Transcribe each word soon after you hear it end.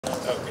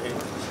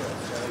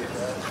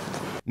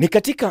Ni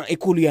katika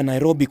ikulu ya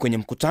Nairobi kwenye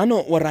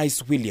mkutano wa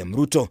Rais William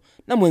Ruto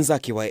na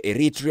mwenzake wa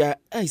Eritrea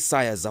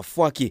Isaias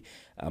Afwerki,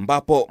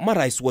 ambapo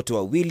marais wote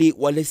wawili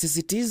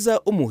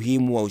walisisitiza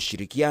umuhimu wa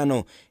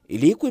ushirikiano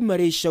ili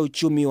kuimarisha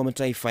uchumi wa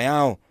mataifa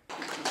yao.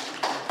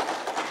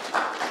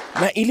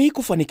 Na ili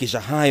kufanikisha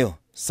hayo,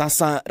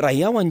 sasa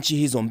raia wa nchi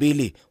hizo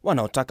mbili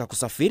wanaotaka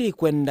kusafiri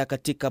kwenda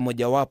katika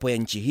mojawapo ya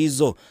nchi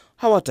hizo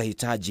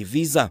hawatahitaji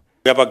viza.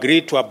 We have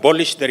agreed to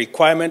abolish the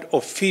requirement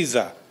of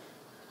visa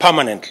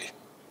permanently,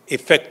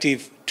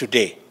 effective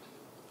today.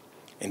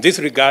 In this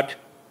regard,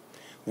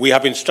 we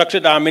have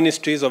instructed our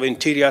ministries of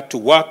interior to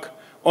work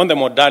on the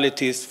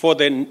modalities for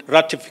the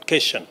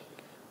ratification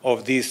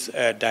of this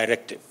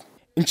directive.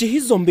 Nchi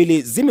hizo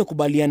mbili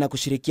zimekubaliana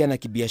kushirikiana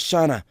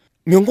kibiashara.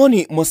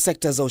 Miongoni mwa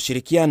sekta za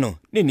ushirikiano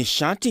ni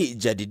nishati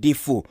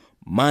jadidifu,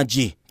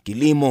 maji,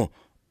 kilimo,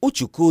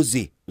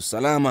 uchukuzi,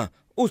 usalama,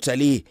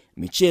 utalii,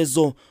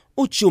 michezo,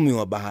 uchumi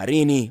wa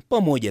baharini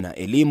pamoja na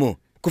elimu.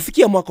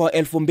 Kufikia mwaka wa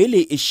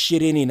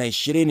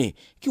 2020,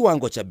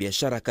 kiwango cha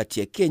biashara kati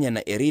ya Kenya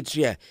na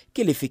Eritrea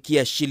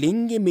kilifikia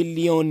shilingi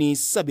milioni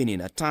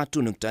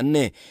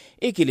 73.4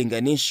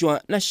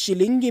 ikilinganishwa na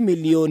shilingi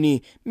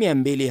milioni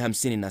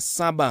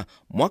 257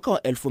 mwaka wa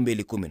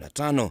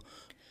 2015.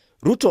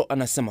 Ruto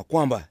anasema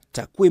kwamba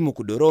takwimu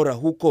kudorora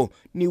huko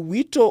ni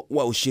wito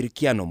wa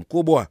ushirikiano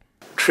mkubwa.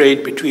 Trade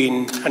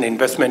between and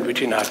investment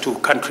between our two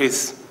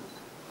countries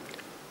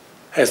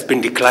has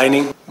been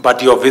declining,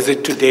 but your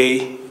visit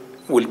today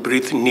will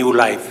breathe new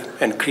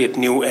life and create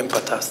new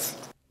impetus.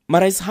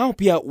 Marais hao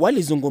pia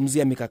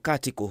walizungumzia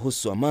mikakati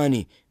kuhusu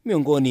amani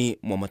miongoni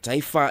mwa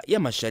mataifa ya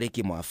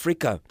mashariki mwa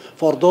Afrika.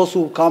 For those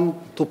who come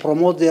to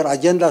promote their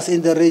agendas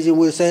in the region,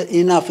 we say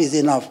enough is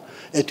enough.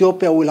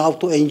 Ethiopia will have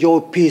to enjoy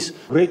peace.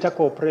 Greater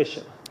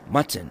cooperation.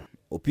 Martin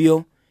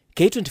Opio,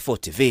 K24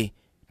 TV,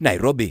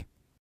 Nairobi.